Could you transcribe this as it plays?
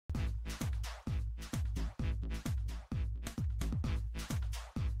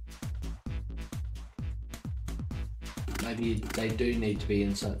maybe they do need to be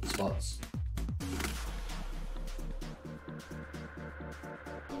in certain spots.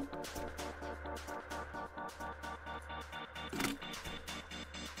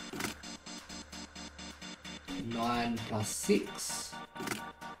 Nine plus 6.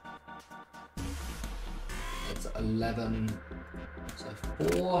 That's 11. So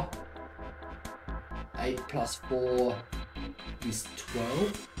 4. 8 plus 4 is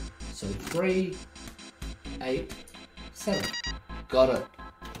 12. So 3, 8, 7. Got it.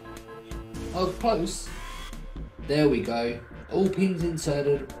 Oh, close. There we go. All pins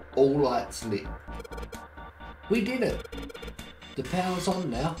inserted, all lights lit. We did it. The power's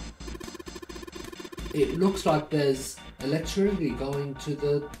on now. It looks like there's electricity going to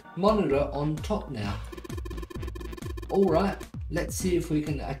the monitor on top now. Alright, let's see if we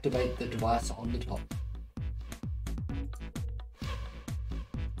can activate the device on the top.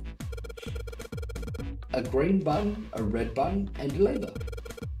 A green button, a red button, and a lever.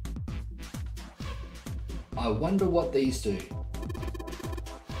 I wonder what these do.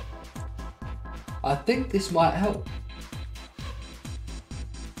 I think this might help.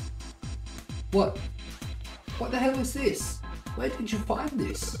 What? What the hell is this? Where did you find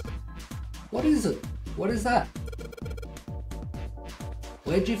this? What is it? What is that?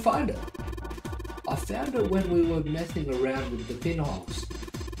 Where'd you find it? I found it when we were messing around with the pinholes.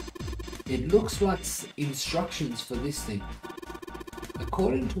 It looks like instructions for this thing.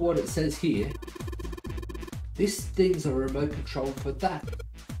 According to what it says here, this thing's a remote control for that.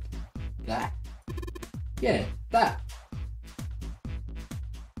 That? Yeah, that.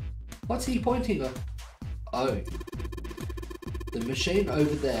 What's he pointing at? Oh. The machine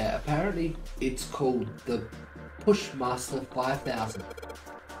over there, apparently it's called the Pushmaster 5000.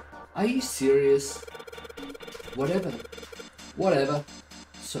 Are you serious? Whatever. Whatever.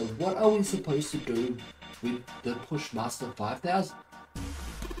 So what are we supposed to do with the Pushmaster 5000?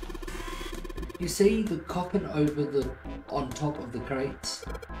 You see the coffin on top of the crates?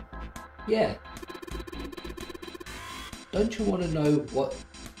 Yeah. Don't you want to know what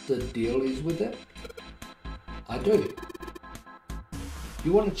the deal is with it? I do.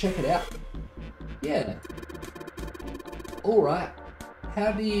 You want to check it out? Yeah. Alright.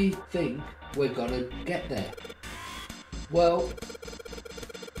 How do you think we're gonna get there? Well,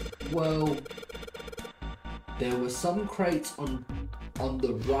 there were some crates on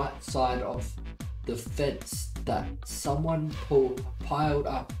the right side of the fence that someone piled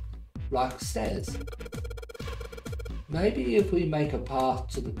up like stairs. Maybe if we make a path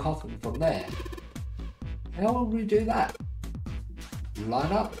to the coffin from there. How will we do that?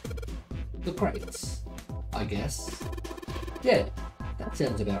 Line up the crates, I guess. Yeah, that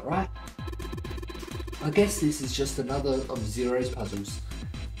sounds about right. I guess this is just another of Zero's puzzles.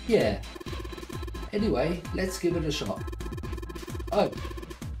 Yeah. Anyway, let's give it a shot. Oh,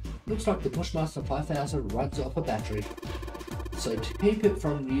 looks like the Pushmaster 5000 runs off a battery. So to keep it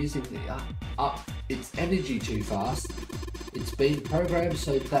from using up its energy too fast, it's been programmed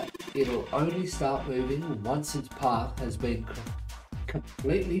so that it'll only start moving once its path has been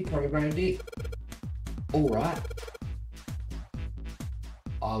completely programmed in. Alright.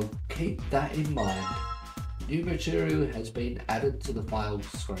 I'll keep that in mind. New material has been added to the file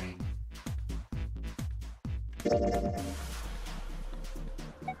screen.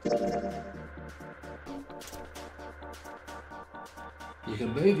 You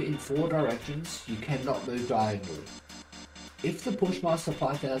can move in 4 directions, you cannot move diagonally. If the Pushmaster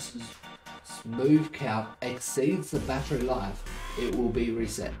 5000's move count exceeds the battery life, it will be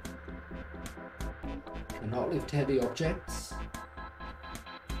reset. Cannot lift heavy objects.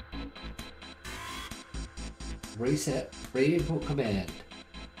 Reset, re-input command.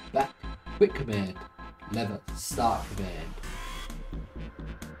 Back, quick command. Lever, start command.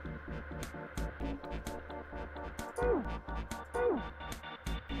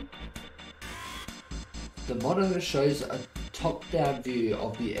 The monitor shows a top-down view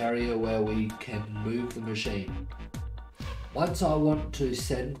of the area where we can move the machine. Once I want to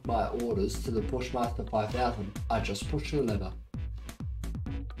send my orders to the Pushmaster 5000, I just push the lever.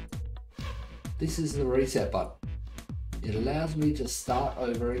 This is the reset button. It allows me to start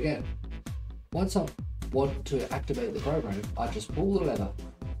over again. Once I want to activate the program, I just pull the lever.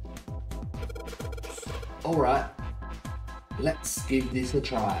 Alright, let's give this a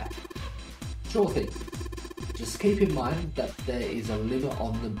try. Sure thing. Just keep in mind that there is a limit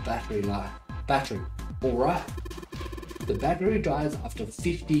on the battery life. Alright. The battery dies after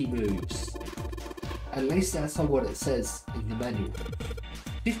 50 moves. At least that's what it says in the manual.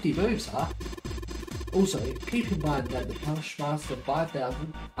 50 moves, huh? Also, keep in mind that the Pushmaster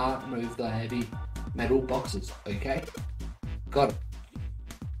 5000 can't move the heavy metal boxes, okay? Got it.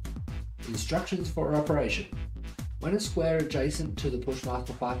 Instructions for operation. When a square adjacent to the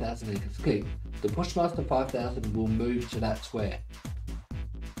Pushmaster 5000 is clicked, the Pushmaster 5000 will move to that square.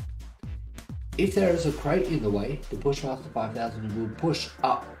 If there is a crate in the way, the Pushmaster 5000 will push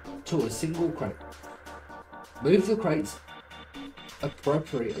up to a single crate. Move the crates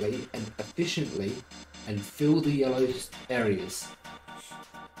appropriately and efficiently and fill the yellow areas.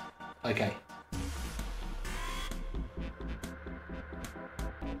 Okay.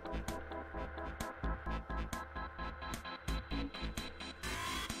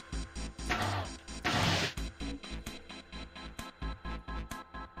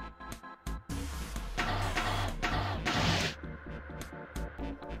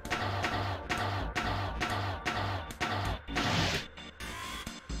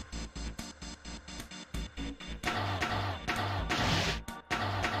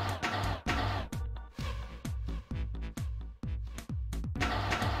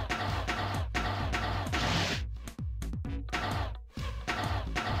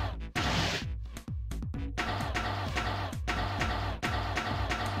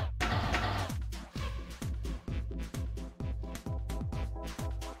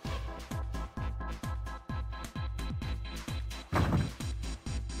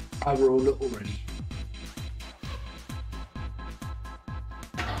 I rolled it already.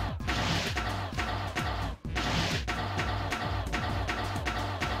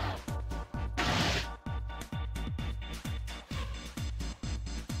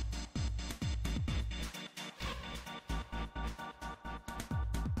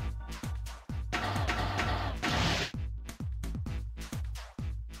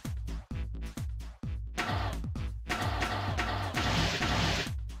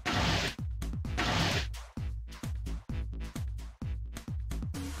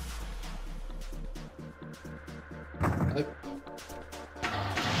 Nope.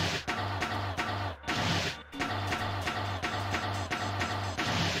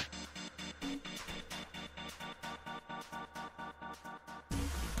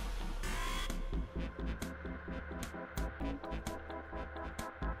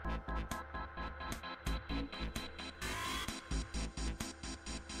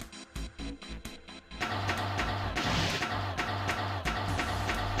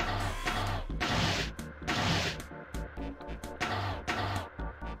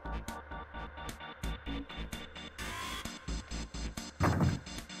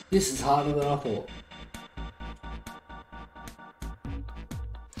 This is harder than I thought.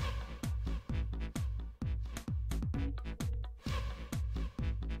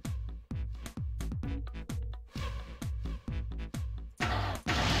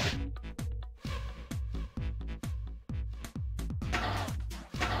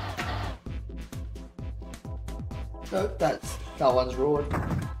 Nope, that one's raw.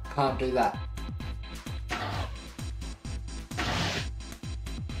 Can't do that.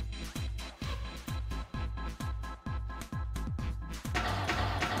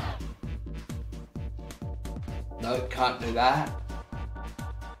 No, can't do that.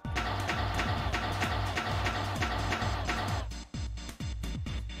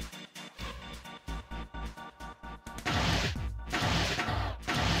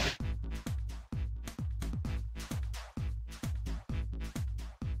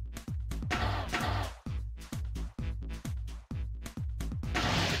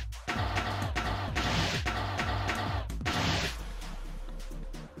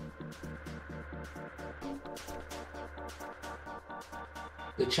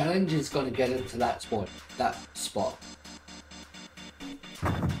 The challenge is going to get it to that spot.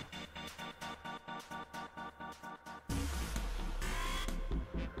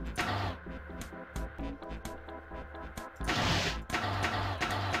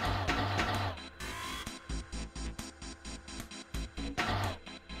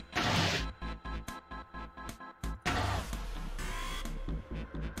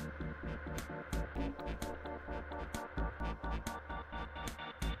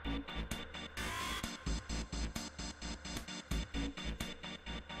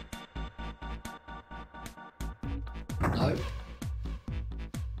 No.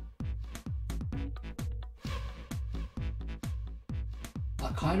 I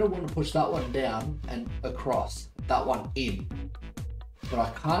kind of want to push that one down and across, that one in. But I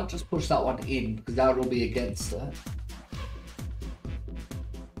can't just push that one in because that will be against it.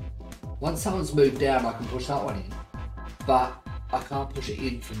 Once someone's moved down, I can push that one in. But I can't push it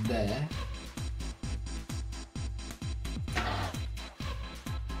in from there.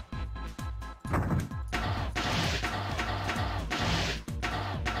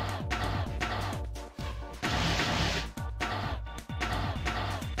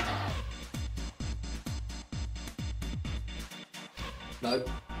 Nope.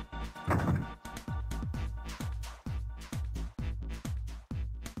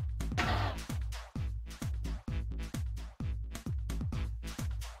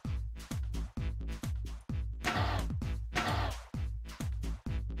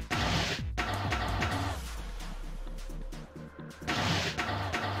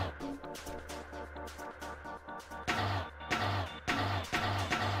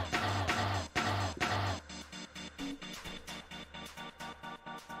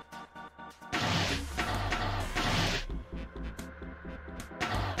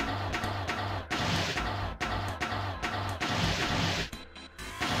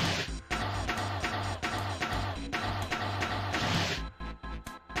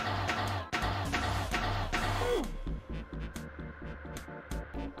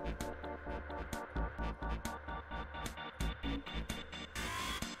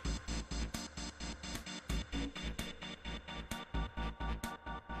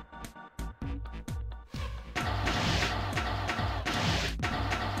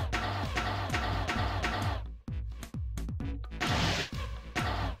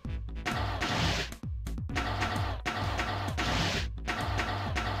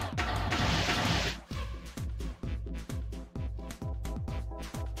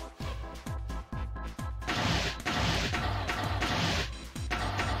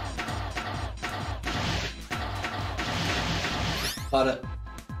 Got it.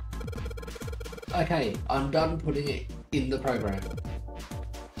 Okay, I'm done putting it in the program.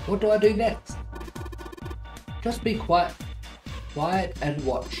 What do I do next? Just be quiet and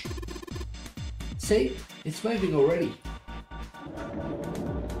watch. See, it's moving already.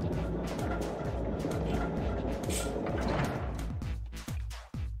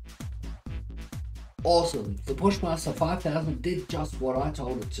 Awesome, the Pushmaster 5000 did just what I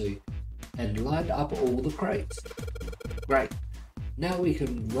told it to, and lined up all the crates. Great, now we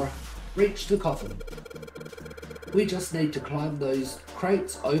can reach the coffin. We just need to climb those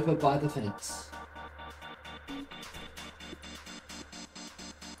crates over by the fence.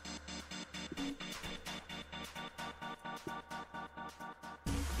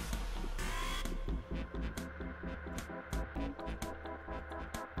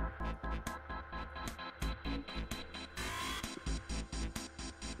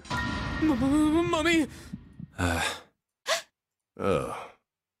 Mummy! Oh.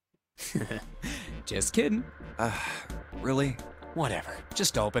 Just kidding. Really? Whatever.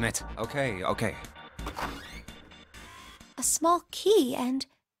 Just open it. Okay. A small key and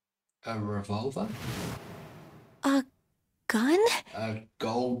A revolver? a gun? A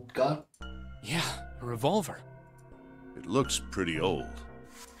gold gun? Yeah, a revolver. It looks pretty old.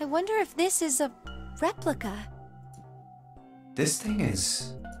 I wonder if this is a replica. This thing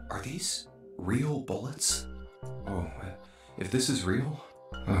is... Are these real bullets? Oh, if this is real...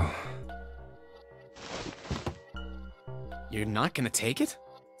 Oh. You're not gonna take it?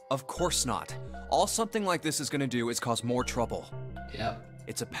 Of course not. All something like this is gonna do is cause more trouble. Yep.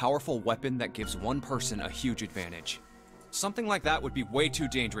 It's a powerful weapon that gives one person a huge advantage. Something like that would be way too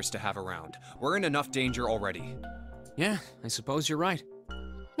dangerous to have around. We're in enough danger already. Yeah, I suppose you're right.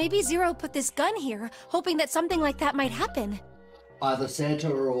 Maybe Zero put this gun here, hoping that something like that might happen. Either Santa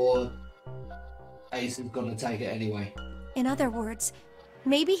or Ace is gonna take it anyway. In other words,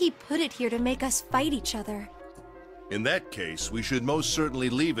 maybe he put it here to make us fight each other. In that case, we should most certainly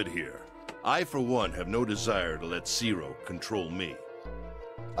leave it here. I, for one, have no desire to let Zero control me.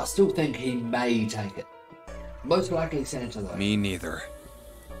 I still think he may take it. Most likely Santa though. Me neither.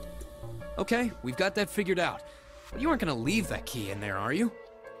 Okay, we've got that figured out. But you aren't gonna leave that key in there, are you?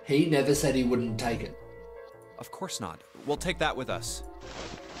 He never said he wouldn't take it. Of course not. We'll take that with us.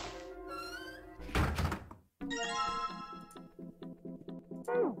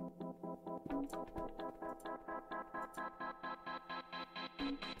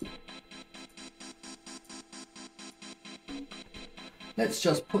 Let's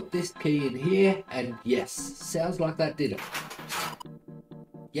just put this key in here, and yes, sounds like that did it.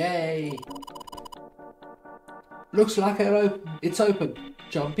 Yay! Looks like it's open.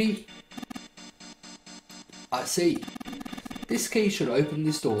 Jumpy. I see. This key should open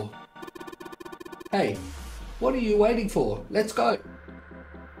this door. Hey, what are you waiting for? Let's go.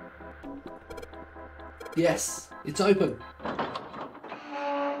 Yes, it's open.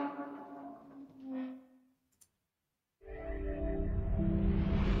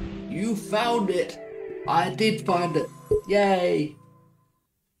 You found it. I did find it. Yay.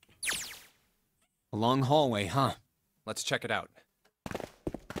 A long hallway, huh? Let's check it out.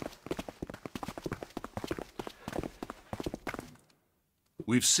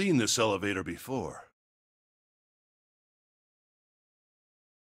 We've seen this elevator before.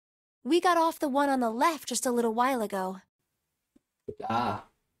 We got off the one on the left just a little while ago. Ah,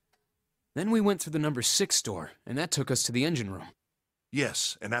 Then we went through the number 6 door, and that took us to the engine room.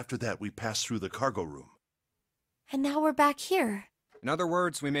 Yes, and after that we passed through the cargo room. And now we're back here. In other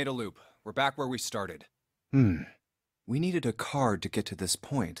words, we made a loop. We're back where we started. We needed a card to get to this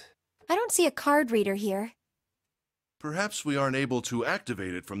point. I don't see a card reader here. Perhaps we aren't able to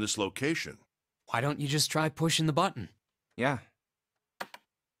activate it from this location. Why don't you just try pushing the button? Yeah.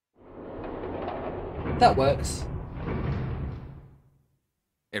 that works.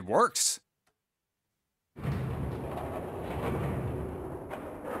 It works.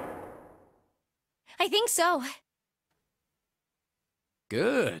 I think so.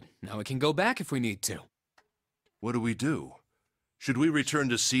 Good. Now we can go back if we need to. What do? Should we return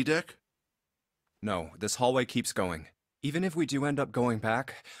to C deck? No, this hallway keeps going. Even if we do end up going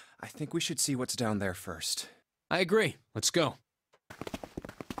back, I think we should see what's down there first. I agree. Let's go.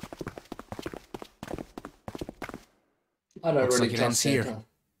 I don't Looks really like it trust ends here. Santa.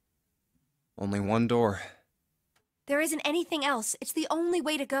 Only one door. There isn't anything else. It's the only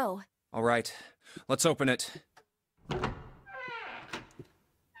way to go. All right, let's open it.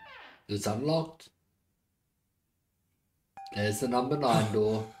 It's unlocked. There's the number 9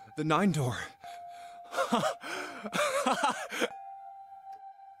 door. The 9 door.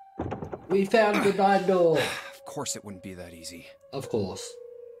 We found the 9 door. Of course it wouldn't be that easy. Of course.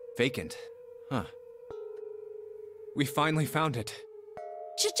 Vacant. Huh. We finally found it.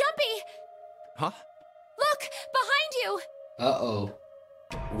 Jumpy! Huh? Look! Behind you! Uh-oh.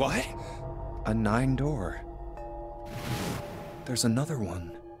 What? A 9 door. There's another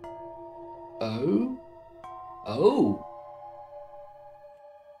one. Oh? Oh.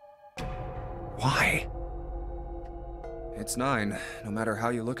 Why? It's 9, no matter how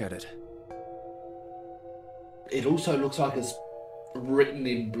you look at it. It also looks like it's written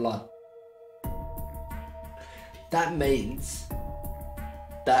in blood. That means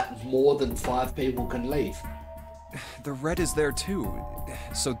that more than 5 people can leave. The red is there too.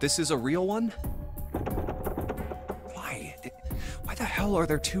 So this is a real one? Why? Why the hell are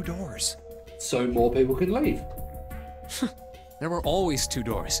there 2 doors? So more people can leave. There were always 2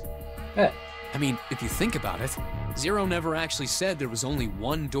 doors. Yeah. I mean, if you think about it, Zero never actually said there was only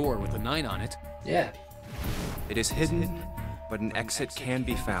one door with a 9 on it. Yeah. It is hidden, but an exit can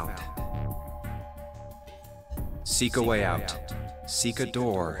be found. Seek a way out. Seek a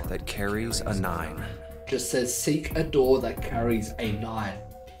door that carries a 9. Just says seek a door that carries a 9.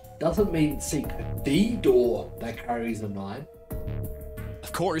 Doesn't mean seek the door that carries a 9.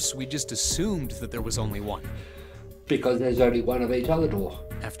 Of course, we just assumed that there was only one. Because there's only one of each other door.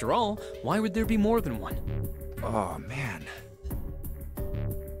 After all, why would there be more than one? Oh, man.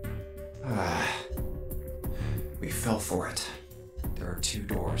 We fell for it. There are 2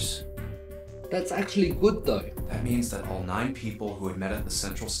 doors. That's actually good though. That means that all 9 people who had met at the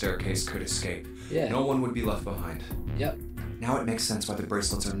central staircase could escape. Yeah. No one would be left behind. Yep. Now it makes sense why the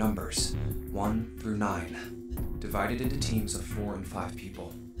bracelets are numbers. 1 through 9. Divided into teams of 4 and 5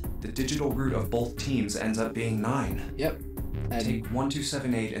 people. The digital root of both teams ends up being 9. Yep. And Take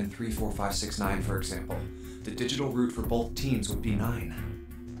 1278 and 34569 for example. The digital root for both teams would be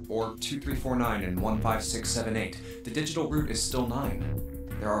 9. Or 2349 and 15678. The digital root is still 9.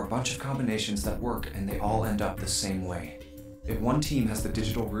 There are a bunch of combinations that work and they all end up the same way. If one team has the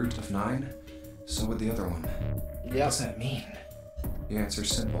digital root of 9, so would the other one. What yep. does that mean? The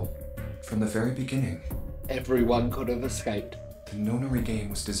answer's simple. From the very beginning, Everyone could have escaped. the Nonary game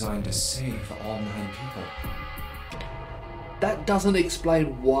was designed to save all 9 people. That doesn't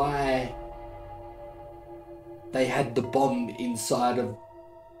explain why they had the bomb inside of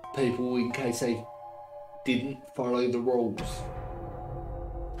people in case they didn't follow the rules.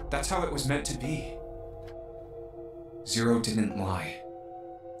 That's how it was meant to be. Zero didn't lie.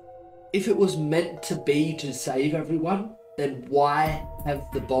 If it was meant to be to save everyone, then why have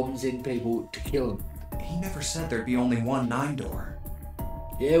the bombs in people to kill them? He never said there'd be only one 9 door.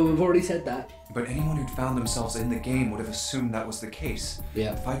 Yeah, we've already said that. But anyone who'd found themselves in the game would have assumed that was the case.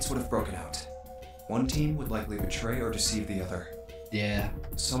 Yeah. Fights would have broken out. One team would likely betray or deceive the other. Yeah.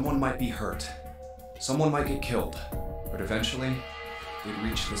 Someone might be hurt. Someone might get killed. But eventually, they'd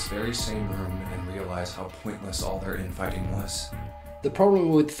reach this very same room and realize how pointless all their infighting was. The problem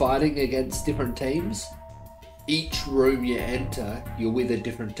with fighting against different teams, each room you enter, you're with a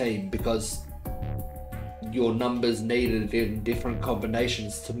different team because your numbers needed in different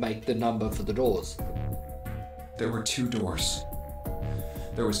combinations to make the number for the doors. There were 2 doors.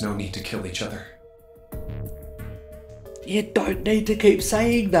 There was no need to kill each other. You don't need to keep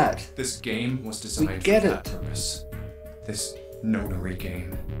saying that. This game was designed We get for that it. purpose. This Nonary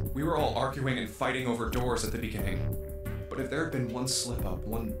Game. We were all arguing and fighting over doors at the beginning. But if there had been one slip-up,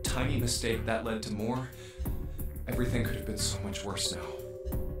 one tiny mistake that led to more, everything could have been so much worse now.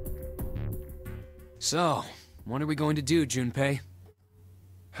 So, what are we going to do, Junpei?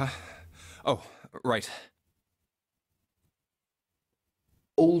 Huh? Oh, right.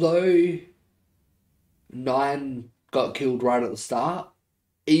 Although 9 got killed right at the start,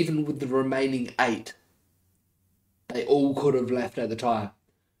 even with the remaining 8, they all could have left at the time.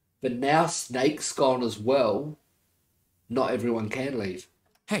 But now Snake's gone as well. Not everyone can leave.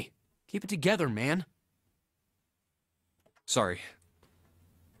 Hey, keep it together, man. Sorry.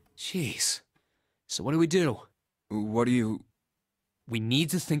 Jeez. So what do we do? What do you... We need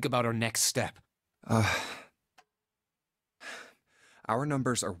to think about our next step. Our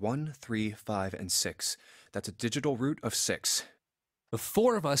numbers are 1, 3, 5, and 6. That's a digital root of 6. The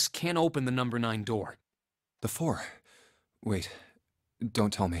 4 of us can't open the number 9 door. The 4? Wait,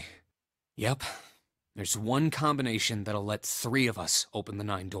 don't tell me. Yep. There's one combination that'll let 3 of us open the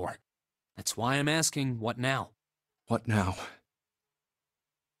 9 door. That's why I'm asking, what now? What now?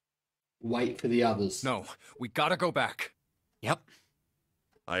 Wait for the others. No, we gotta go back. Yep.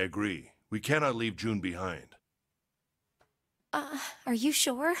 I agree. We cannot leave June behind. Are you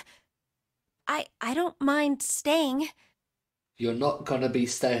sure? I don't mind staying. You're not gonna be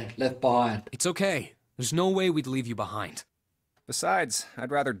left behind. It's okay. There's no way we'd leave you behind. Besides,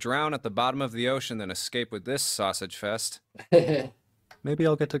 I'd rather drown at the bottom of the ocean than escape with this sausage fest. Maybe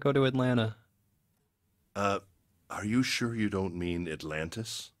I'll get to go to Atlanta. Are you sure you don't mean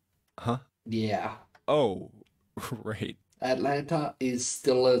Atlantis? Huh? Yeah. Oh, right. Atlanta is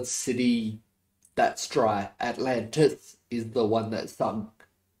still a city that's dry. Atlantis is the one that sunk.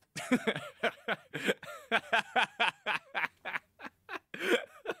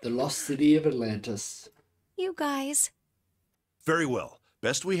 The lost city of Atlantis. You guys. Very well.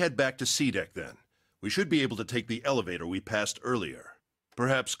 Best we head back to C-Deck then. We should be able to take the elevator we passed earlier.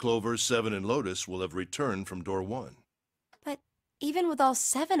 Perhaps Clover, 7, and Lotus will have returned from door 1. But even with all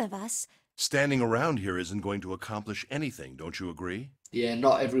 7 of us... Standing around here isn't going to accomplish anything, don't you agree? Yeah,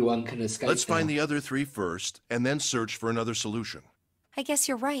 not everyone can escape. Let's find now. the other 3 first, and then search for another solution. I guess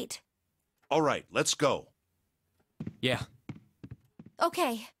you're right. All right, let's go. Yeah.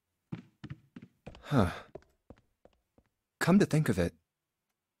 Okay. Huh. Come to think of it,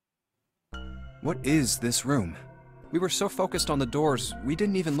 what is this room? We were so focused on the doors, we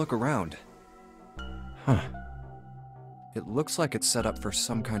didn't even look around. Huh. It looks like it's set up for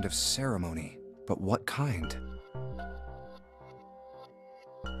some kind of ceremony, but what kind?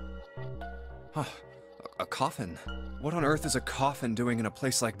 Huh. A coffin? What on earth is a coffin doing in a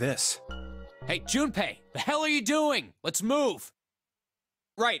place like this? Hey, Junpei, the hell are you doing? Let's move.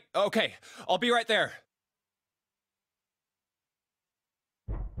 Right, okay. I'll be right there.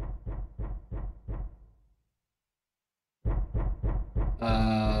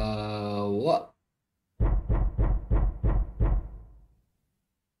 What?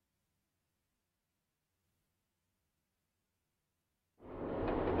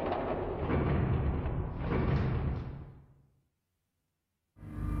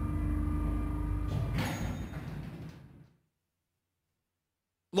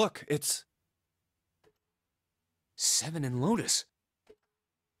 Look, it's... 7 and Lotus.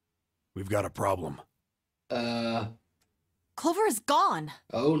 We've got a problem. Clover is gone.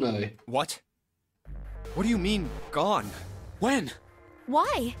 Oh no. What? What do you mean, gone? When?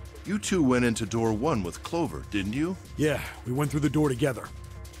 Why? You 2 went into door 1 with Clover, didn't you? Yeah, we went through the door together.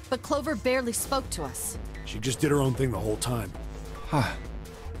 But Clover barely spoke to us. She just did her own thing the whole time. Huh.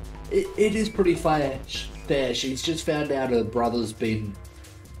 It is pretty fair. She's just found out her brother's been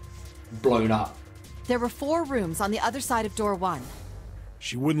blown up. There were 4 rooms on the other side of door 1.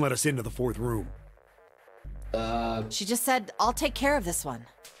 She wouldn't let us into the 4th room. She just said, I'll take care of this one.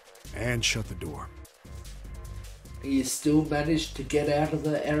 And shut the door. You still managed to get out of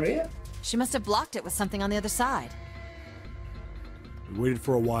the area? She must have blocked it with something on the other side. We waited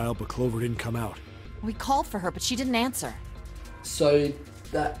for a while, but Clover didn't come out. We called for her, but she didn't answer. So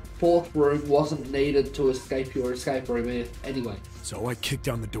that 4th room wasn't needed to escape your escape room anyway. So I kicked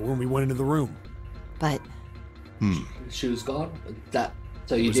down the door and we went into the room. But She was gone?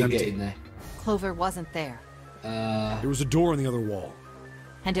 So you was did empty. get in there. Clover wasn't there. There was a door on the other wall.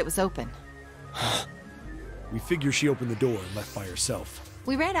 And it was open. We figure she opened the door and left by herself.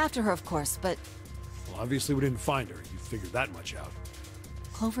 We ran after her, of course, but Well, obviously we didn't find her. You figured that much out.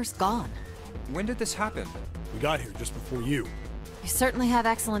 Clover's gone. When did this happen? We got here just before you. You certainly have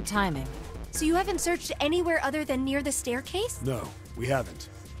excellent timing. So you haven't searched anywhere other than near the staircase? No, we haven't.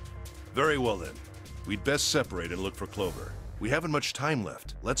 Very well then. We'd best separate and look for Clover. We haven't much time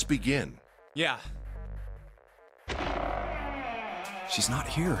left. Let's begin. Yeah. She's not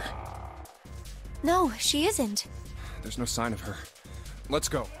here. No, she isn't. There's no sign of her. Let's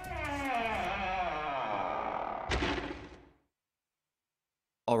go.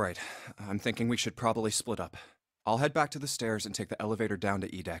 All right, I'm thinking we should probably split up. I'll head back to the stairs and take the elevator down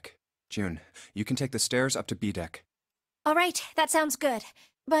to E deck. June, you can take the stairs up to B deck. All right, that sounds good.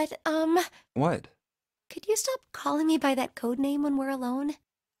 But, What? could you stop calling me by that code name when we're alone?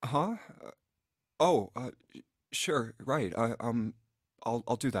 Huh? Sure, right.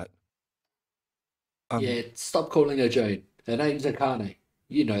 I'll do that. Yeah, stop calling her June. Her name's Akane.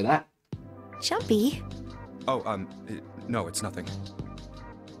 You know that. Jumpy. No, it's nothing.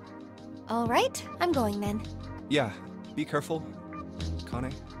 All right, I'm going then. Yeah, be careful,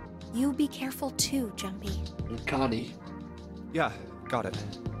 Kane. You be careful too, Jumpy. Akane. Yeah, got it.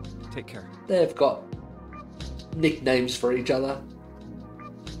 Take care. They've got nicknames for each other.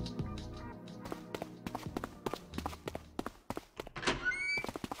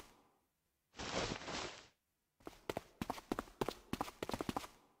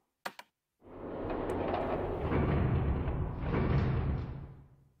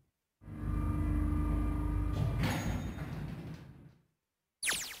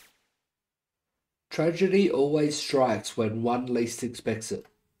 Tragedy always strikes when one least expects it.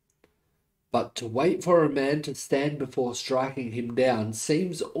 But to wait for a man to stand before striking him down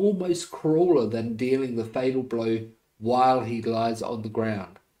seems almost crueler than dealing the fatal blow while he lies on the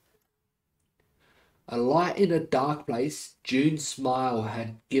ground. A light in a dark place, June's smile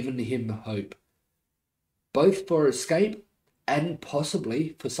had given him hope, both for escape and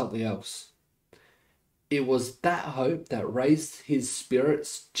possibly for something else. It was that hope that raised his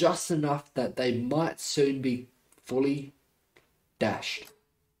spirits just enough that they might soon be fully dashed.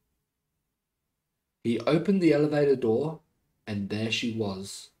 He opened the elevator door, and there she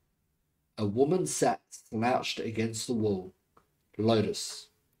was. A woman sat slouched against the wall. Lotus.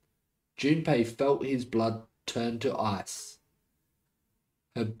 Junpei felt his blood turn to ice.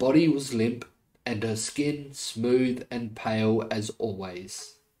 Her body was limp, and her skin smooth and pale as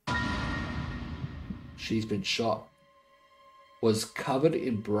always. She's been shot. Was covered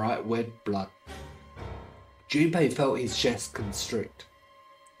in bright red blood. Junpei felt his chest constrict.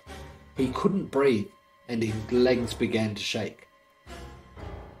 He couldn't breathe, and his legs began to shake.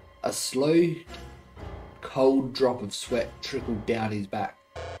 A slow, cold drop of sweat trickled down his back.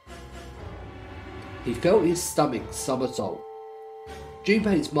 He felt his stomach somersault.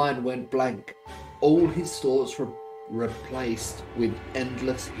 Junpei's mind went blank. All his thoughts were replaced with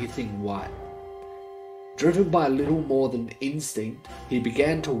endless hissing white. Driven by little more than instinct, he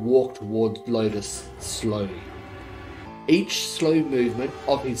began to walk towards Lotus slowly. Each slow movement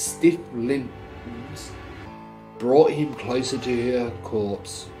of his stiff limbs brought him closer to her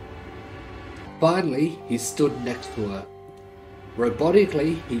corpse. Finally, he stood next to her.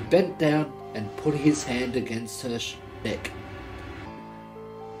 Robotically, he bent down and put his hand against her neck.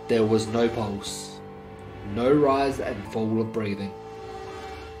 There was no pulse, no rise and fall of breathing.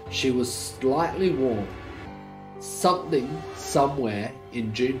 She was slightly warm. Something, somewhere,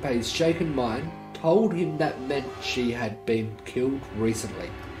 in Junpei's shaken mind told him that meant she had been killed recently.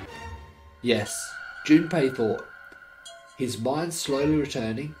 Yes, Junpei thought, his mind slowly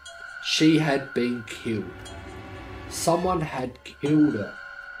returning, she had been killed. Someone had killed her.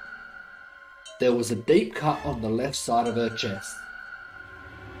 There was a deep cut on the left side of her chest.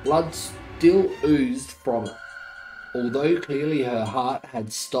 Blood still oozed from it, although clearly her heart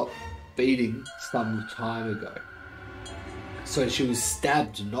had stopped beating some time ago. So she was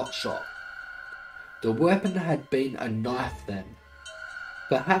stabbed, not shot. The weapon had been a knife then.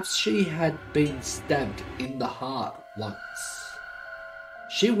 Perhaps she had been stabbed in the heart once.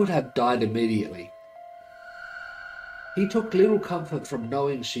 She would have died immediately. He took little comfort from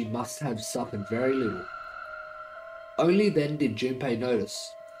knowing she must have suffered very little. Only then did Junpei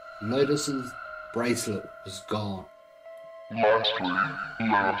notice Lotus's bracelet was gone. Lastly,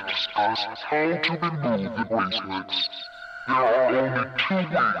 let us discuss how to remove the bracelets. There are only two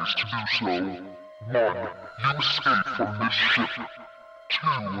ways to do so. One, you escape from this ship.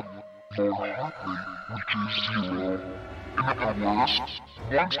 Two, your heart rate reaches 0. In other words,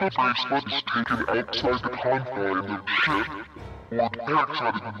 once the bracelet is taken outside the confines of the ship, or the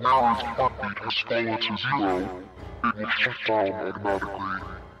outside of the nearest heartbeat has fallen to 0, it will shut down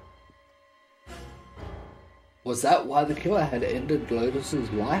automatically. Was that why the killer had ended Lotus's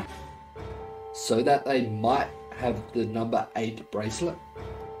life? So that they might have the number 8 bracelet?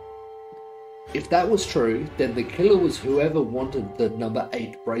 If that was true, then the killer was whoever wanted the number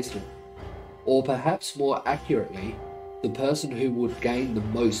 8 bracelet. Or perhaps more accurately, the person who would gain the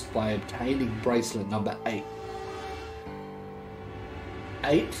most by obtaining bracelet number 8.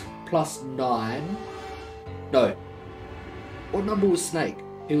 8 plus 9... No. What number was Snake?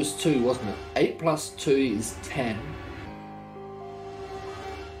 It was 2, wasn't it? 8 plus 2 is 10.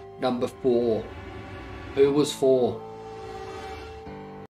 Number 4. Who was 4?